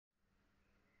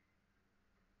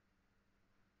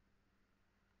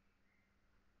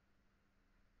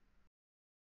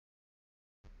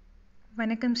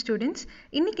வணக்கம் ஸ்டூடெண்ட்ஸ்.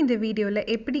 இன்னைக்கு இந்த வீடியோவில்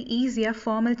எப்படி ஈஸியாக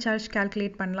ஃபார்மல் சார்ஜ்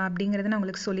கால்குலேட் பண்ணலாம் அப்படிங்கிறத நான்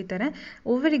உங்களுக்கு சொல்லித்தரேன்.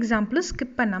 ஒவ்வொரு எக்ஸாம்பிளும்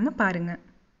ஸ்கிப் பண்ணாமல் பாருங்கள்.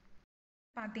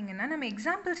 பார்த்தீங்கன்னா நம்ம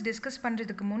எக்ஸாம்பிள்ஸ் டிஸ்கஸ்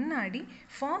பண்ணுறதுக்கு முன்னாடி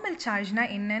ஃபார்மல் சார்ஜ்னா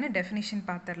என்னன்னு டெஃபினிஷன்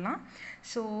பார்த்துடலாம்.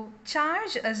 So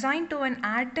charge assign to an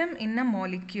atom in a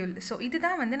molecule. So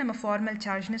இதுதான் நம்ம ஃபார்மல்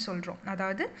சார்ஜ்னு சொல்கிறோம்.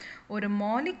 அதாவது ஒரு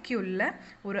மாலிக்யூலில்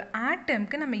ஒரு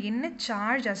ஆட்டம்க்கு நம்ம என்ன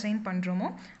சார்ஜ் அசைன் பண்ணுறோமோ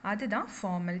அதுதான்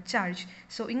ஃபார்மல் சார்ஜ்.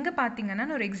 ஸோ இங்கே பார்த்தீங்கன்னா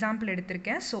நான் ஒரு எக்ஸாம்பிள்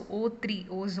எடுத்திருக்கேன். ஸோ O3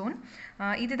 ஓசோன்,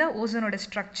 இதுதான் ஓசோனோட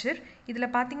ஸ்ட்ரக்சர்.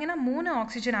 இதில் பார்த்தீங்கன்னா 3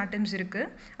 ஆக்சிஜன் ஆட்டம்ஸ் இருக்குது.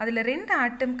 அதில் 2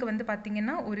 ஆட்டம்க்கு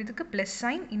பார்த்தீங்கன்னா ஒரு இதுக்கு ப்ளஸ்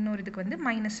சைன், இன்னொரு இதுக்கு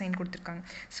மைனஸ் சைன் கொடுத்துருக்காங்க.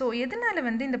 ஸோ எதனால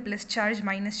இந்த ப்ளஸ் சார்ஜ்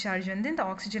மைனஸ் சார்ஜ் இந்த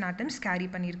ஆக்சிஜன் ஆட்டம்ஸ் கேரி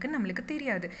பண்ணியிருக்குன்னு நம்மளுக்கு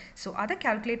தெரியாது. ஸோ அதை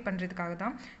கால்குலேட் பண்ணுறதுக்காக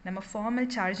தான் நம்ம ஃபார்மல்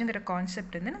சார்ஜுங்கிற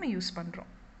கான்செப்ட் நம்ம யூஸ் பண்ணுறோம்.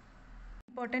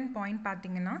 இம்பார்ட்டன்ட் பாயிண்ட்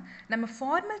பார்த்தீங்கன்னா நம்ம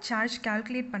ஃபார்மல் சார்ஜ்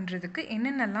கால்குலேட் பண்ணுறதுக்கு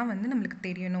என்னென்னலாம் நம்மளுக்கு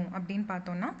தெரியணும் அப்படின்னு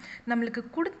பார்த்தோன்னா, நம்மளுக்கு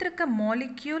கொடுத்துருக்க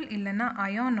மாலிக்யூல் இல்லைன்னா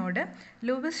அயானோட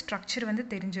லோவஸ்ட் ஸ்ட்ரக்சர்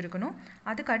தெரிஞ்சிருக்கணும்.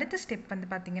 அதுக்கு அடுத்த ஸ்டெப்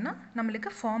பார்த்தீங்கன்னா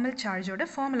நம்மளுக்கு ஃபார்மல் சார்ஜோட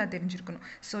ஃபார்முலா தெரிஞ்சிருக்கணும்.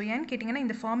 ஸோ ஏன்னு கேட்டிங்கன்னா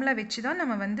இந்த ஃபார்முலா வச்சு தான்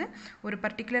நம்ம ஒரு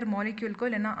பர்டிகுலர்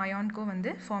மாலிக்யூல்க்கோ இல்லைன்னா அயான்க்கோ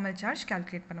ஃபார்மல் சார்ஜ்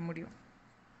கால்குலேட் பண்ண முடியும்.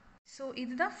 ஸோ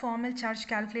இதுதான் ஃபார்மல் சார்ஜ்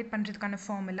கால்குலேட் பண்ணுறதுக்கான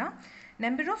formula.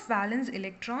 Number of valence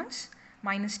electrons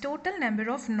minus total number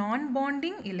of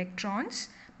non-bonding electrons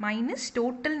minus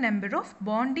total number of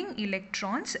bonding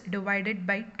electrons divided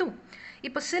by 2.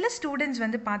 இப்போ சில ஸ்டூடெண்ட்ஸ்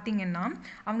பார்த்தீங்கன்னா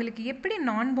அவங்களுக்கு எப்படி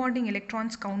நான் பாண்டிங்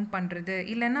எலக்ட்ரான்ஸ் கவுண்ட் பண்ணுறது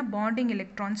இல்லைன்னா பாண்டிங்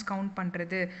எலக்ட்ரான்ஸ் கவுண்ட்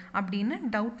பண்ணுறது அப்படின்னு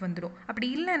டவுட் வந்துடும். அப்படி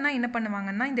இல்லைன்னா என்ன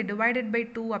பண்ணுவாங்கன்னா இந்த டிவைடட் பை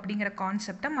 2 அப்படிங்கிற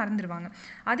கான்செப்டை மறந்துடுவாங்க.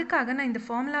 அதுக்காக நான் இந்த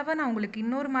ஃபார்முலாவை நான் உங்களுக்கு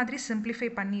இன்னொரு மாதிரி சிம்பிளிஃபை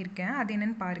பண்ணியிருக்கேன். அது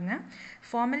என்னென்னு பாருங்கள்.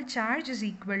 Formal charge is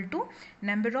equal to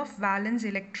number of valence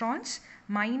electrons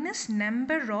minus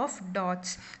number of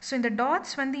dots. So இந்த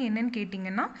டாட்ஸ் என்னன்னு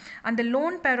கேட்டிங்கன்னா அந்த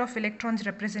lone pair of electrons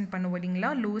represent பண்ணுவோம்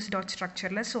இல்லைங்களா லூஸ் டாட்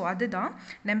ஸ்ட்ரக்சரில். ஸோ அதுதான்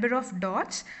number of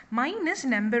dots minus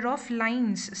number of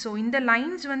lines. So இந்த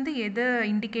lines எதை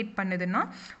இண்டிகேட் பண்ணுதுன்னா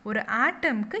ஒரு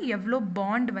ஆட்டம்க்கு எவ்வளோ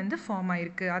பாண்ட் ஃபார்ம்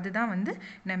ஆயிருக்கு அதுதான்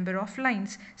நம்பர் ஆஃப்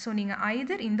லைன்ஸ். ஸோ நீங்கள்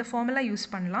ஐதர் இந்த ஃபார்முலா யூஸ்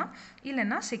பண்ணலாம்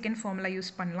இல்லைன்னா செகண்ட் ஃபார்முலா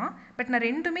யூஸ் பண்ணலாம். பட் நான்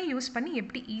ரெண்டுமே யூஸ் பண்ணி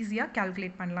எப்படி ஈஸியாக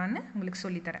கால்குலேட் பண்ணலான்னு உங்களுக்கு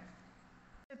சொல்லித்தரேன்.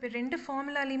 இப்போ ரெண்டு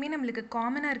ஃபார்முலாலையுமே நம்மளுக்கு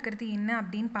காமனாக இருக்கிறது என்ன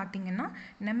அப்படின்னு பார்த்தீங்கன்னா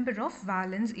number of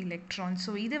valence electrons.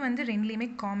 So இது ரெண்டுலேயுமே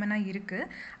காமனாக இருக்குது.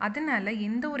 அதனால்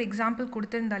எந்த ஒரு எக்ஸாம்பிள்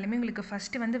கொடுத்துருந்தாலுமே உங்களுக்கு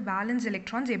ஃபஸ்ட்டு வேலன்ஸ்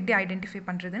எலக்ட்ரான்ஸ் எப்படி ஐடென்டிஃபை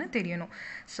பண்ணுறதுன்னு தெரியணும்.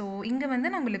 ஸோ இங்கே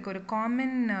நான் உங்களுக்கு ஒரு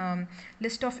காமன்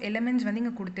லிஸ்ட் ஆஃப் எலிமெண்ட்ஸ்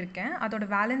இங்கே கொடுத்துருக்கேன். அதோட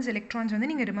வேலன்ஸ் எலக்ட்ரான்ஸ்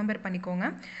நீங்கள் ரிமெம்பர் பண்ணிக்கோங்க.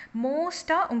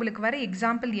 மோஸ்ட்டாக உங்களுக்கு வர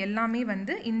எக்ஸாம்பிள் எல்லாமே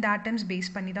இந்த ஆட்டம்ஸ்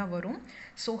பேஸ் பண்ணி தான் வரும்.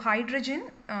 ஸோ ஹைட்ரஜன்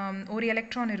ஒரு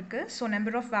எலக்ட்ரான் இருக்குது. ஸோ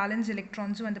நம்பர் ஆஃப் வேலன்ஸ்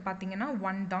எலக்ட்ரான்ஸும் பார்த்தீங்கன்னா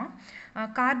 1 தான்.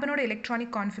 கார்பனோட எலக்ட்ரானிக்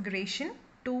கான்ஃபிகரேஷன்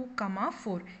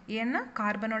 2,4. ஏன்னா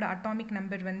கார்பனோட அட்டாமிக்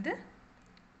நம்பர்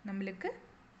நம்மளுக்கு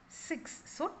 6.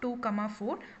 ஸோ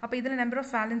 2,4. அப்போ இதில் நம்பர்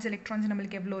ஆஃப் வேலன்ஸ் எலக்ட்ரான்ஸ்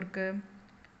நம்மளுக்கு எவ்வளோ இருக்குது?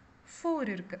 4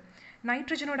 இருக்குது.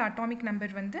 நைட்ரஜனோட atomic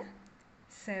number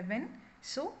 7.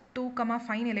 So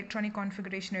 2,5 electronic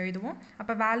configuration எழுதுவோம்.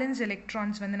 அப்போ வேலன்ஸ்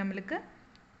எலக்ட்ரான்ஸ் நம்மளுக்கு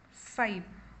 5.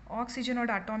 ஆக்சிஜனோட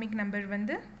அட்டாமிக் நம்பர்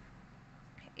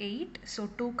 8. ஸோ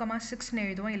 2,6ன்னு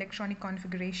எழுதுவோம் electronic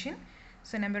configuration.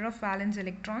 So number of valence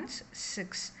electrons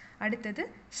 6. அடுத்தது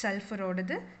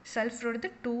சல்ஃபரோடது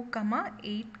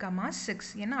 2,8,6.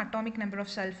 ஏன்னா atomic number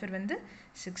of sulphur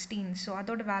 16. So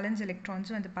அதோட வேலன்ஸ்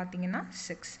எலக்ட்ரான்ஸும் பார்த்தீங்கன்னா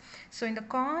 6. ஸோ இந்த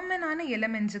காமனான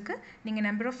எலிமெண்ட்ஸுக்கு நீங்கள்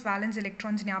நம்பர் ஆஃப் வேலன்ஸ்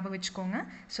எலக்ட்ரான்ஸ் ஞாபகம் வச்சுக்கோங்க.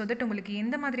 ஸோ தட் உங்களுக்கு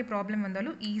எந்த மாதிரி ப்ராப்ளம்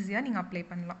வந்தாலும் ஈஸியாக நீங்கள் அப்ளை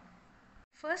பண்ணலாம்.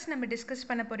 ஃபர்ஸ்ட் நம்ம டிஸ்கஸ்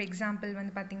பண்ண போகிற எக்ஸாம்பிள்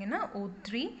பார்த்தீங்கன்னா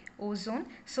O3 ஓசோன்.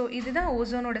 ஸோ இதுதான்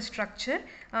ஓசோனோட ஸ்ட்ரக்சர்.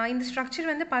 இந்த ஸ்ட்ரக்சர்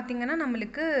பார்த்தீங்கன்னா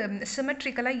நம்மளுக்கு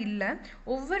சிமெட்ரிக்கலாக இல்லை.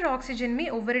 ஒவ்வொரு ஆக்சிஜனுமே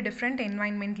ஒவ்வொரு டிஃப்ரெண்ட்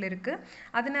என்வாயன்மெண்ட்டில் இருக்குது.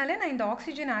 அதனால நான் இந்த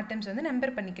ஆக்சிஜன் ஆட்டம்ஸ்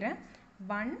நம்பர் பண்ணிக்கிறேன்.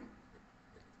 1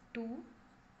 2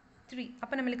 3.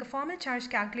 அப்போ நம்மளுக்கு ஃபார்மல்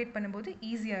சார்ஜ் கால்குலேட் பண்ணும்போது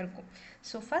ஈஸியாக இருக்கும்.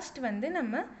 ஸோ ஃபஸ்ட்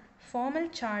நம்ம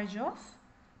formal charge of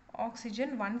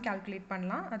oxygen 1 calculate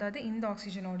பண்ணலாம். அதாவது இந்த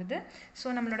ஆக்சிஜனோடது. ஸோ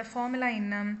நம்மளோட ஃபார்முலா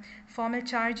என்ன? Formal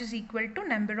charge is equal to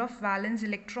number of valence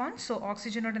electrons. So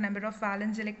ஆக்சிஜனோட number of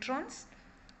valence electrons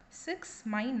 6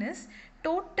 minus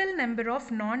total number of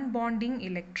நான் பாண்டிங்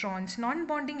எலக்ட்ரான்ஸ். நான்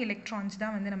பாண்டிங் எலக்ட்ரான்ஸ்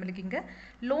தான் நம்மளுக்கு இங்கே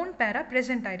லோன் பேராக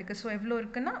ப்ரெசென்ட் ஆயிருக்கு. ஸோ எவ்வளோ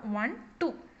இருக்குன்னா 1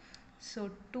 2. So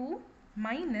 2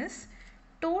 minus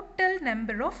total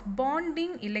number of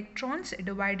bonding electrons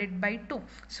divided by 2.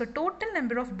 So total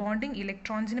number of bonding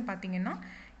electrons னு பார்த்தீங்கன்னா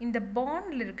இந்த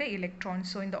பாண்டில் இருக்க எலக்ட்ரான்ஸ்.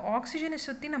 ஸோ இந்த ஆக்சிஜனை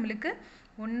சுற்றி நம்மளுக்கு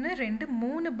 1 2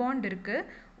 3 பாண்ட் இருக்குது.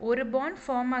 ஒரு பாண்ட்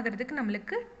ஃபார்ம் ஆகிறதுக்கு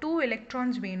நம்மளுக்கு 2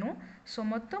 எலக்ட்ரான்ஸ் வேணும். ஸோ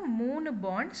மொத்தம் 3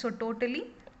 bond. So totally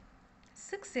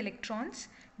 6 electrons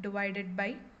divided by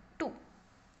 2.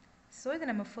 So இதை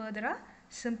நம்ம ஃபர்தராக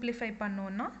சிம்பிளிஃபை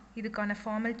பண்ணோன்னா இதுக்கான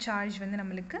ஃபார்மல் சார்ஜ் வந்து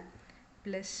நம்மளுக்கு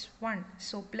 +1.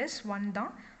 ஸோ +1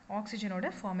 தான் ஆக்சிஜனோட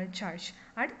ஃபார்மல் சார்ஜ்.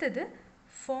 அடுத்தது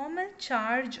ஃபார்மல்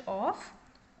சார்ஜ் ஆஃப்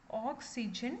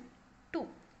ஆக்சிஜன் 2.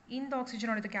 இந்த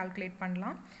ஆக்சிஜனோடது கால்குலேட்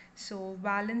பண்ணலாம். So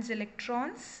valence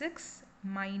electrons 6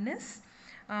 minus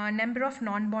number of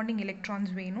நான் பாண்டிங்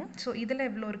எலக்ட்ரான்ஸ் வேணும். ஸோ இதில்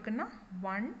எவ்வளோ இருக்குன்னா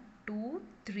 1 2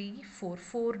 3 4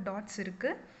 4 டாட்ஸ்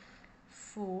இருக்குது.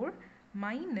 4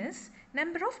 minus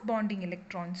number of bonding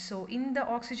electrons. So இந்த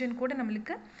ஆக்சிஜன் கூட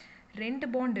நம்மளுக்கு 2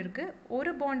 பாண்ட் இருக்குது.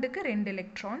 ஒரு பாண்டுக்கு 2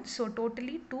 electrons. So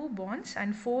totally 2 bonds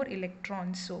and 4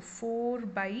 electrons. So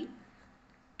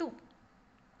 4/2.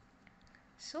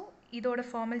 So இதோட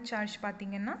ஃபார்மல் சார்ஜ்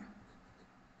பார்த்தீங்கன்னா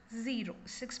 0.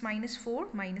 6 minus 4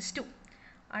 minus 2.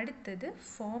 அடுத்தது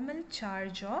ஃபார்மல்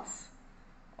சார்ஜ் ஆஃப்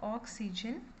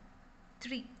ஆக்சிஜன்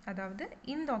 3, அதாவது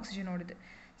இந்த ஆக்சிஜனோடது.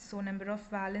 So number of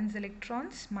valence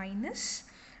electrons minus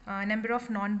number of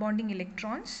நான் bonding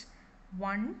electrons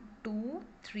 1 2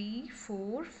 3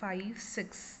 4 5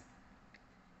 6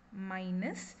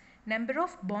 minus number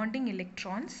of bonding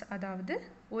electrons, அதாவது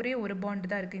ஒரே ஒரு bond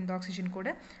தான் இருக்குது இந்த ஆக்சிஜன் கூட.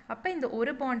 அப்போ இந்த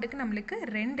ஒரு பாண்டுக்கு நம்மளுக்கு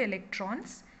 2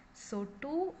 electrons. So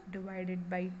 2 divided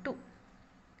by 2.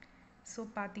 So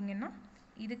பார்த்தீங்கன்னா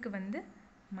இதுக்கு வந்து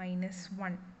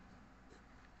 -1.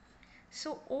 So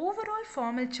overall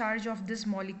formal charge of this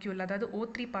molecule, அதாவது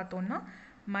O3 பார்த்தோன்னா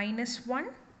 -1,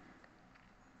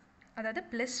 அதாவது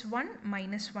 +1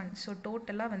 -1. ஸோ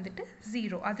டோட்டலாக வந்துட்டு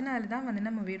 0. அதனால தான் வந்து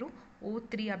நம்ம வெறும்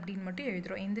O3 அப்படின்னு மட்டும்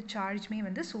எழுதுகிறோம், எந்த சார்ஜுமே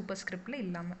வந்து சூப்பர் ஸ்கிரிப்டில்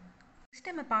இல்லாமல். நெக்ஸ்ட்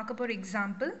நம்ம பார்க்க போகிற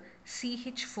எக்ஸாம்பிள்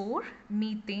CH4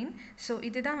 மீத்தேன். ஸோ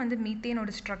இதுதான் வந்து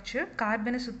மீத்தேனோட ஸ்ட்ரக்சர்.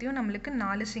 கார்பனை சுற்றியும் நம்மளுக்கு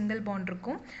 4 சிங்கிள் பாண்ட்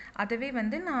இருக்கும். அதவே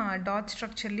வந்து நான் டாட்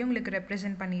ஸ்ட்ரக்சர்லேயும் உங்களுக்கு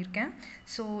ரெப்ரசென்ட் பண்ணியிருக்கேன்.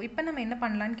 ஸோ இப்போ நம்ம என்ன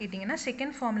பண்ணலான்னு கேட்டிங்கன்னா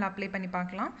செகண்ட் ஃபார்முலா அப்ளை பண்ணி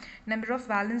பார்க்கலாம். Number of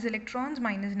valence electrons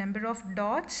minus number of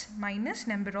dots minus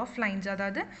number of lines,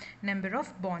 அதாவது நம்பர்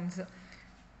ஆஃப் பாண்ட்ஸ்.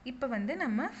 இப்போ வந்து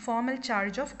நம்ம ஃபார்மல்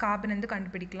சார்ஜ் ஆஃப் கார்பன் வந்து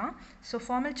கண்டுபிடிக்கலாம். So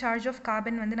formal charge of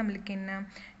carbon வந்து நம்மளுக்கு என்ன,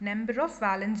 நம்பர் ஆஃப்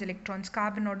வேலன்ஸ் எலக்ட்ரான்ஸ்,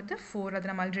 கார்பனோடது 4, அதை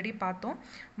நம்ம ஆல்ரெடி பார்த்தோம்,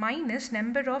 minus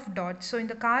number of dots. So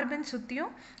இந்த கார்பன்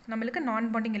சுற்றியும் நம்மளுக்கு நான்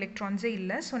பாண்டிங் எலக்ட்ரான்ஸே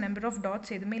இல்லை. ஸோ நம்பர் ஆஃப்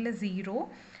டாட்ஸ் எதுவுமே இல்லை, 0,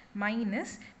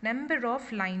 மைனஸ் நம்பர்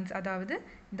ஆஃப் லைன்ஸ், அதாவது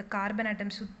இந்த கார்பன்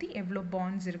ஆட்டம் சுற்றி எவ்வளோ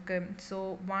பாண்ட்ஸ் இருக்குது. ஸோ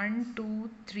 1 2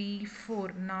 3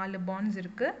 4 4 பாண்ட்ஸ்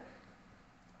இருக்குது.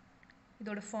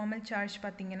 இதோட ஃபார்மல் சார்ஜ்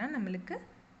பார்த்திங்கன்னா நம்மளுக்கு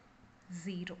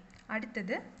 0.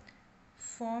 அடுத்தது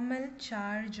ஃபார்மல்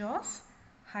சார்ஜ் ஆஃப்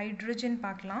ஹைட்ரஜன்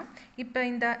பார்க்கலாம். இப்போ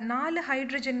இந்த 4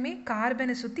 ஹைட்ரஜனுமே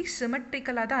கார்பனை சுற்றி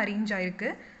சிமெட்ரிக்கலாக தான் அரேஞ்ச் ஆகிருக்கு.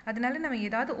 அதனால நம்ம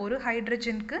ஏதாவது ஒரு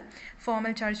ஹைட்ரஜனுக்கு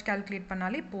ஃபார்மல் சார்ஜ் கால்குலேட்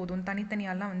பண்ணாலே போதும்,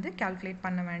 தனித்தனியாலாம் வந்து கால்குலேட்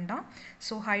பண்ண வேண்டாம்.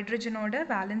 So ஹைட்ரஜனோட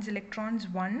valence electrons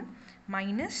 1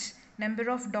 minus number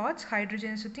of dots,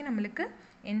 ஹைட்ரஜனை சுற்றி நம்மளுக்கு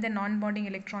எந்த நான்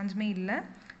பாண்டிங் எலக்ட்ரான்ஸுமே இல்லை.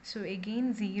 So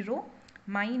again 0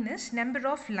 minus number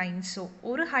of lines. So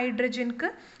ஒரு ஹைட்ரஜனுக்கு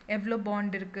எவ்வளோ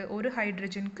பாண்ட் இருக்குது, ஒரு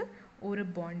ஹைட்ரஜனுக்கு ஒரு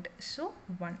பாண்ட். ஸோ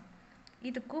 1.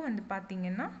 இதுக்கும் வந்து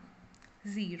பார்த்திங்கன்னா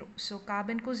 0. ஸோ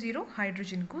கார்பனுக்கும் 0,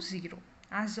 ஹைட்ரஜனுக்கும் 0.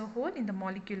 ஆஸ் அ ஹோல் இந்த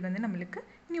மாலிக்யூல் வந்து நம்மளுக்கு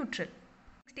நியூட்ரல்.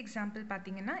 நெக்ஸ்ட் எக்ஸாம்பிள்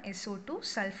பார்த்தீங்கன்னா SO2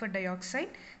 sulphur di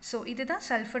oxide. So இதுதான்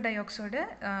sulphur tie ஆக்சைடோட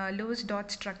loose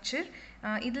dot structure.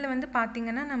 இதில் வந்து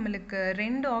பார்த்திங்கன்னா நம்மளுக்கு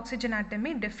 2 ஆக்சிஜன்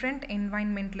ஆட்டமே டிஃப்ரெண்ட்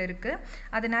என்வாயன்மெண்ட்டில் இருக்குது.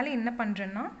 அதனால் என்ன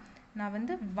பண்ணுறேன்னா நான்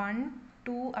வந்து 1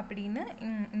 2 அப்படின்னு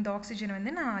இந்த ஆக்சிஜனை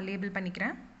வந்து நான் லேபிள்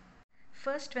பண்ணிக்கிறேன்.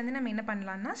 ஃபர்ஸ்ட் வந்து நம்ம என்ன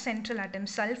பண்ணலாம்னா சென்ட்ரல் ஆட்டம்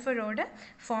சல்ஃபரோட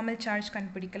ஃபார்மல் சார்ஜ்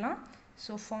கண்டுபிடிக்கலாம்.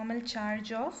 So formal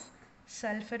charge of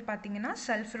sulphur பார்த்திங்கன்னா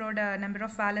சல்ஃபரோட number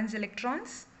of valence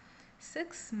electrons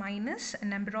 6 minus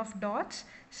number of dots.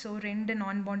 So 2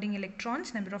 நான் bonding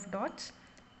electrons, number of dots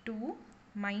 2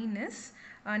 minus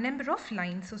number of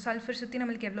lines. So sulphur சுற்றி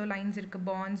நம்மளுக்கு எவ்வளோ லைன்ஸ் இருக்குது,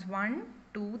 பாண்ட்ஸ் 1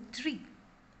 2 3.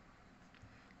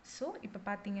 ஸோ இப்போ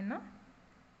பார்த்தீங்கன்னா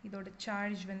இதோட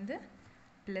சார்ஜ் வந்து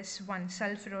 +1,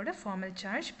 சல்ஃபரோட ஃபார்மல்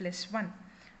சார்ஜ் +1.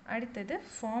 அடுத்தது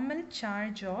formal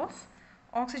charge of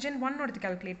oxygen 1ஓடது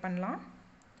calculate பண்ணலாம்.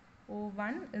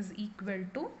 O1 is equal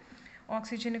to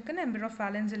ஆக்சிஜனுக்கு number of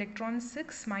valence electrons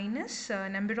 6 minus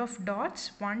number of dots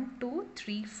 1 2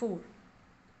 3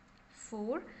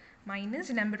 4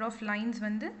 minus number of lines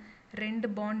வந்து 2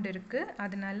 பாண்ட் இருக்குது,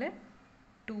 அதனால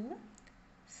 2.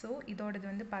 ஸோ இதோடது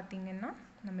வந்து பார்த்திங்கன்னா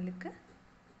நம்மளுக்கு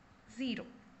 0.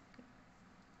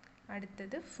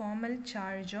 அடுத்தது ஃபார்மல்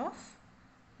சார்ஜ் ஆஃப்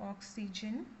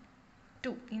ஆக்சிஜன்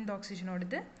 2, இந்த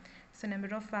ஆக்சிஜனோடது. So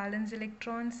number of valence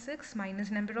electrons 6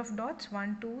 minus number of dots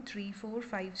 1 2 3 4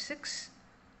 5 6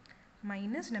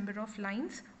 minus number of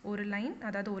lines, ஒரு line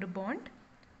அதாவது ஒரு bond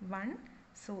 1.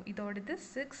 So இதோடது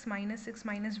 6 minus 6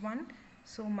 minus 1,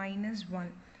 so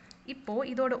 -1. இப்போது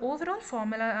இதோட overall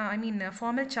formula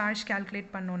formal charge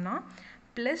calculate பண்ணோன்னா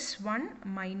 +1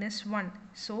 -1.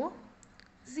 ஸோ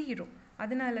 0.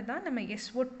 அதனால தான் நம்ம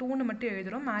SO2ன்னு மட்டும்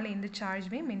எழுதுகிறோம், மேலே எந்த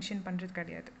சார்ஜுமே மென்ஷன் பண்ணுறது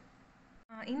கிடையாது.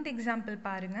 இந்த எக்ஸாம்பிள்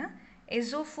பாருங்கள்,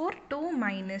 SO4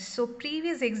 2-. ஸோ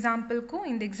ப்ரீவியஸ் எக்ஸாம்பிளுக்கும்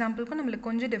இந்த எக்ஸாம்பிளுக்கும் நம்மளுக்கு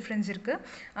கொஞ்சம் டிஃப்ரென்ஸ்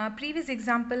இருக்குது. ப்ரீவியஸ்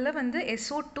எக்ஸாம்பிளில் வந்து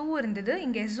SO2 இருந்தது,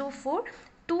 இங்கே SO4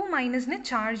 2-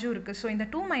 சார்ஜும் இருக்குது. ஸோ இந்த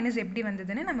 2- எப்படி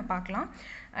வந்ததுன்னு நம்ம பார்க்கலாம்.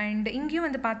 அண்ட் இங்கேயும்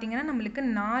வந்து பார்த்திங்கன்னா நம்மளுக்கு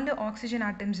 4 ஆக்சிஜன்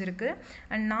ஆட்டம்ஸ் இருக்குது.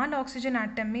 அண்ட் 4 ஆக்சிஜன்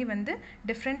ஆட்டமே வந்து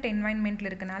டிஃப்ரெண்ட்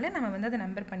என்வாயன்மெண்ட்டில் இருக்கனால நம்ம வந்து அதை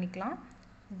நம்பர் பண்ணிக்கலாம்.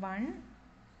 1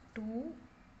 2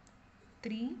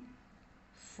 3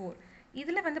 4.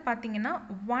 இதில் வந்து பார்த்திங்கன்னா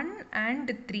 1 and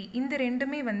 3 இந்த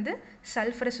ரெண்டுமே வந்து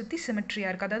சல்ஃபரை சுற்றி சிமெட்ரியாக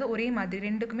இருக்குது, அதாவது ஒரே மாதிரி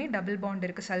ரெண்டுக்குமே டபுள் பாண்ட்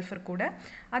இருக்குது சல்ஃபர் கூட.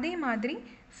 அதே மாதிரி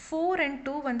 4 and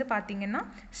 2 வந்து பார்த்திங்கன்னா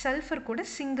சல்ஃபர் கூட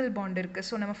சிங்கிள் பாண்ட் இருக்குது.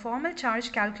 ஸோ நம்ம ஃபார்மல் சார்ஜ்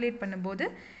கால்குலேட் பண்ணும்போது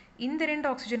இந்த ரெண்டு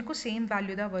ஆக்சிஜனுக்கும் சேம்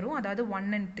வேல்யூ தான் வரும், அதாவது 1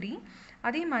 and 3.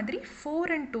 அதே மாதிரி 4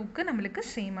 and 2க்கு நம்மளுக்கு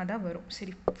சேமாக தான் வரும்.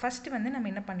 சரி, ஃபஸ்ட்டு வந்து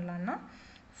நம்ம என்ன பண்ணலான்னா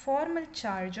ஃபார்மல்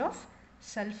சார்ஜ் ஆஃப்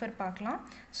சல்ஃபர் பார்க்கலாம்.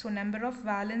 So number of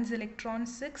valence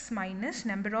electrons 6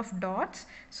 - number of dots.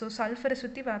 So சல்ஃபரை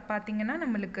சுற்றி பார்த்திங்கன்னா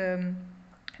நம்மளுக்கு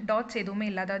டாட்ஸ் எதுவுமே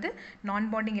இல்லை, அதாவது நான்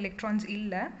பாண்டிங் எலக்ட்ரான்ஸ்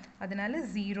இல்லை, அதனால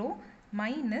 0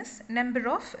 minus number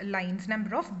of lines,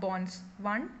 number of bonds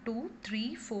 1 2 3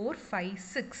 4 5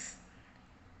 6.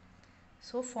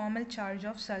 So formal charge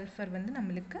of sulphur வந்து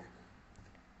நம்மளுக்கு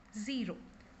 0.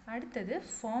 அடுத்தது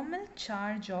formal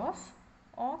charge of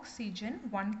oxygen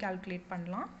 1 calculate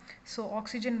பண்ணலாம். ஸோ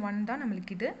ஆக்சிஜன் 1 தான்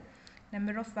நம்மளுக்கு இது.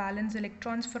 Number of valence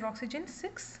electrons for oxygen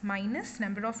 6 minus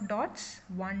number of dots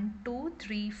 1 2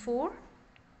 3 4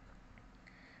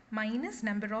 minus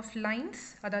number of lines,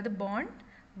 அதாவது bond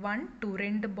 1 2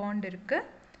 ரெண்டு bond இருக்குது,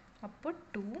 அப்போ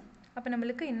 2. அப்போ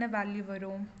நம்மளுக்கு என்ன வேல்யூ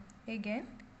வரும்? எகெயின்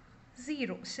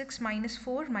 0. 6 -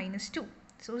 4 - 2,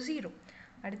 ஸோ 0.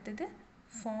 அடுத்தது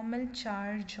formal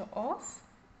charge of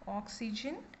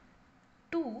oxygen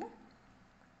 2.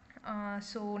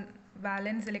 So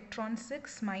valence electron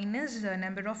 6 minus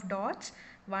number of dots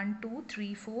 1 2 3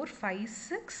 4 5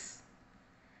 6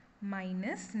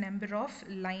 minus number of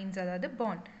lines, அதாவது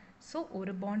bond. ஸோ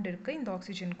ஒரு பாண்ட் இருக்குது இந்த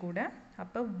ஆக்சிஜன் கூட,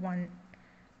 அப்போ 1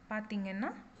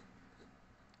 பார்த்திங்கன்னா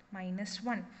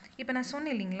 -1. இப்போ நான்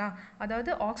சொன்னேன் இல்லைங்களா,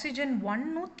 அதாவது ஆக்சிஜன் 1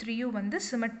 3 வந்து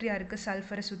சிமெட்ரியாக இருக்குது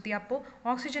சல்ஃபரை சுற்றி. அப்போது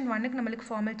ஆக்சிஜன் 1க்கு நம்மளுக்கு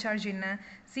ஃபார்மல் சார்ஜ் என்ன?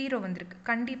 0 வந்திருக்கு.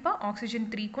 கண்டிப்பாக ஆக்சிஜன்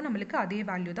 3க்கும் நம்மளுக்கு அதே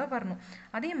வேல்யூ தான் வரணும்.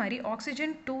 அதே மாதிரி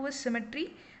ஆக்சிஜன் 2 இஸ் சிமெட்ரி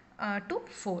to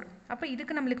 4. அப்போ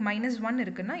இதுக்கு நம்மளுக்கு -1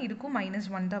 இருக்குன்னா இதுக்கும்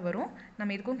 -1 தான் வரும்.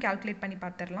 நம்ம இதுக்கும் கால்குலேட் பண்ணி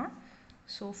பார்த்துடலாம்.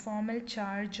 So formal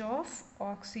charge of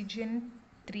oxygen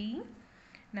 3,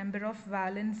 number of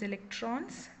valence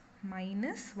electrons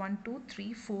minus 1 2 3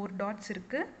 4 dots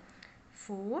இருக்குது,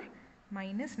 4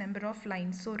 minus number of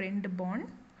lines, so ரெண்டு bond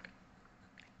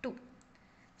 2.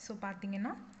 ஸோ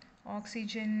பார்த்திங்கன்னா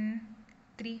ஆக்சிஜன்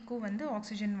 3க்கும் வந்து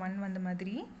ஆக்சிஜன் 1 வந்த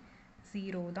மாதிரி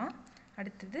 0 தான்.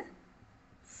 அடுத்தது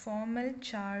formal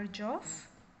charge of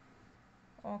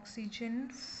oxygen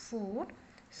 4.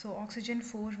 So oxygen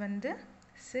 4 வந்து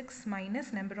 6 minus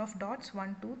number of dots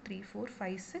 1 2 3 4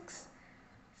 5 6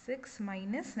 6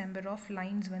 minus number of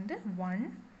lines வந்து 1,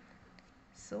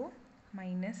 ஸோ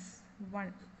 -1.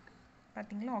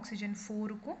 பார்த்திங்களா ஆக்சிஜன்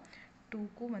 4க்கும்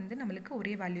 2க்கும் வந்து நம்மளுக்கு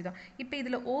ஒரே வேல்யூ தான். இப்போ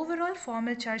இதில் ஓவரால்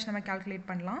ஃபார்மல் சார்ஜ் நம்ம கால்குலேட்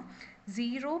பண்ணலாம்.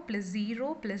 0 + 0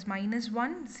 +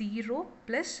 -1 0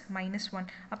 + -1.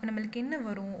 அப்போ நம்மளுக்கு என்ன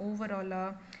வரும்? ஓவராலாக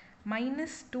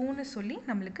 -2ன்னு சொல்லி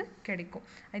நம்மளுக்கு கிடைக்கும்.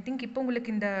 ஐ திங்க் இப்போ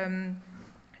உங்களுக்கு இந்த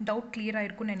டவுட் கிளியராக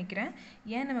இருக்கும்னு நினைக்கிறேன்.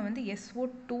 ஏன் நம்ம வந்து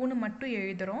SO2ன்னு மட்டும்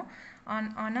எழுதுகிறோம்,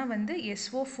 ஆனால் வந்து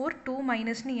SO4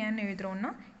 2- ஏன் எழுதுகிறோன்னா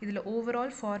இதில்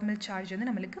ஓவரால் ஃபார்மல் சார்ஜ் வந்து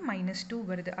நம்மளுக்கு -2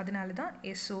 வருது, அதனால தான்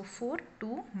SO4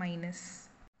 2-.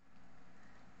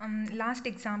 லாஸ்ட்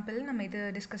எக்ஸாம்பிள் நம்ம இது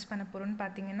டிஸ்கஸ் பண்ண போகிறோம்னு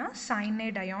பார்த்தீங்கன்னா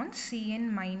சயனைட் அயான் CN-.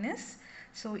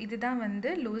 ஸோ இதுதான் வந்து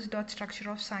loose dot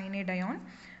structure of cyanide ion.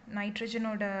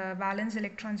 நைட்ரஜனோட valence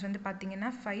electrons வந்து பார்த்திங்கன்னா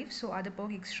 5, ஸோ அது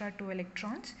போக எக்ஸ்ட்ரா 2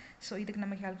 எலக்ட்ரான்ஸ். ஸோ இதுக்கு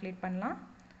நம்ம கால்குலேட் பண்ணலாம்.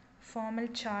 ஃபார்மல்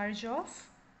சார்ஜ் ஆஃப்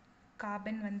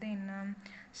கார்பன் வந்து என்ன?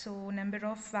 So number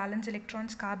of valence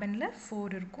electrons கார்பனில் 4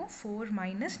 இருக்கும், 4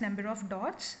 minus number of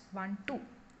dots 1 2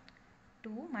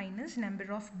 2 minus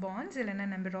number of bonds இல்லைன்னா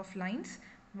நம்பர் ஆஃப் லைன்ஸ்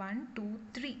 1 2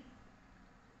 3.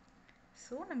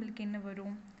 ஸோ நம்மளுக்கு என்ன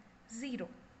வரும்? 0.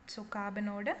 ஸோ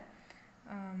கார்பனோட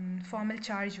ஃபார்மல்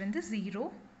சார்ஜ் வந்து 0.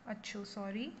 அச்சோ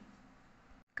சாரி,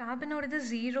 கார்பனோடது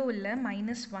 0 இல்லை,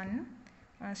 -1.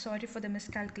 Sorry for the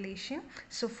miscalculation.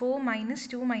 So 4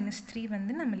 - 2 - 3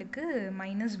 வந்து நம்மளுக்கு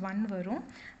 -1 வரும்.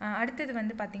 அடுத்தது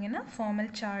வந்து பார்த்திங்கன்னா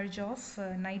ஃபார்மல் சார்ஜ் ஆஃப்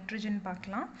நைட்ரஜன்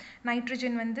பார்க்கலாம்.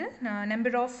 நைட்ரஜன் வந்து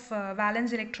number of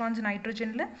valence electrons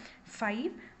நைட்ரஜனில் 5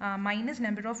 minus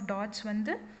number of dots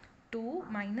வந்து 2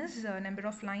 மைனஸ் நம்பர்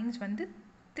ஆஃப் லைன்ஸ் வந்து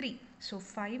 3. ஸோ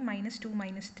 5 - 2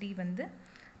 - 3 வந்து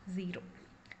 0.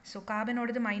 ஸோ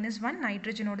கார்பனோடது -1,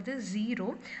 நைட்ரஜனோடது 0.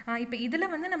 இப்போ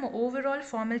இதில் வந்து நம்ம ஓவரால்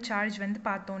ஃபார்மல் சார்ஜ் வந்து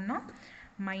பார்த்தோம்னா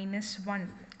 -1.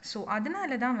 ஸோ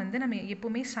அதனால தான் வந்து நம்ம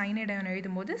எப்போவுமே சைனைட் அயன்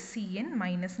எழுதும்போது Cn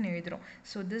மைனஸ்னு எழுதுகிறோம்.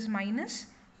 So this minus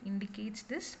indicates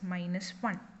this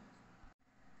 -1.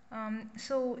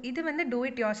 So இது வந்து do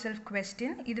it your self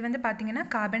question. இது வந்து பார்த்தீங்கன்னா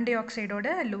carbon tie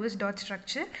ஆக்சைடோட Lewis dot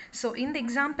structure. So இந்த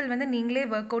எக்ஸாம்பிள் வந்து நீங்களே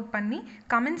ஒர்க் அவுட் பண்ணி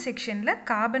கமெண்ட் செக்ஷனில்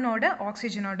கார்பனோட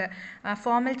ஆக்சிஜனோட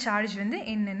ஃபார்மல் சார்ஜ் வந்து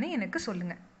என்னென்னு எனக்கு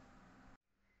சொல்லுங்கள்.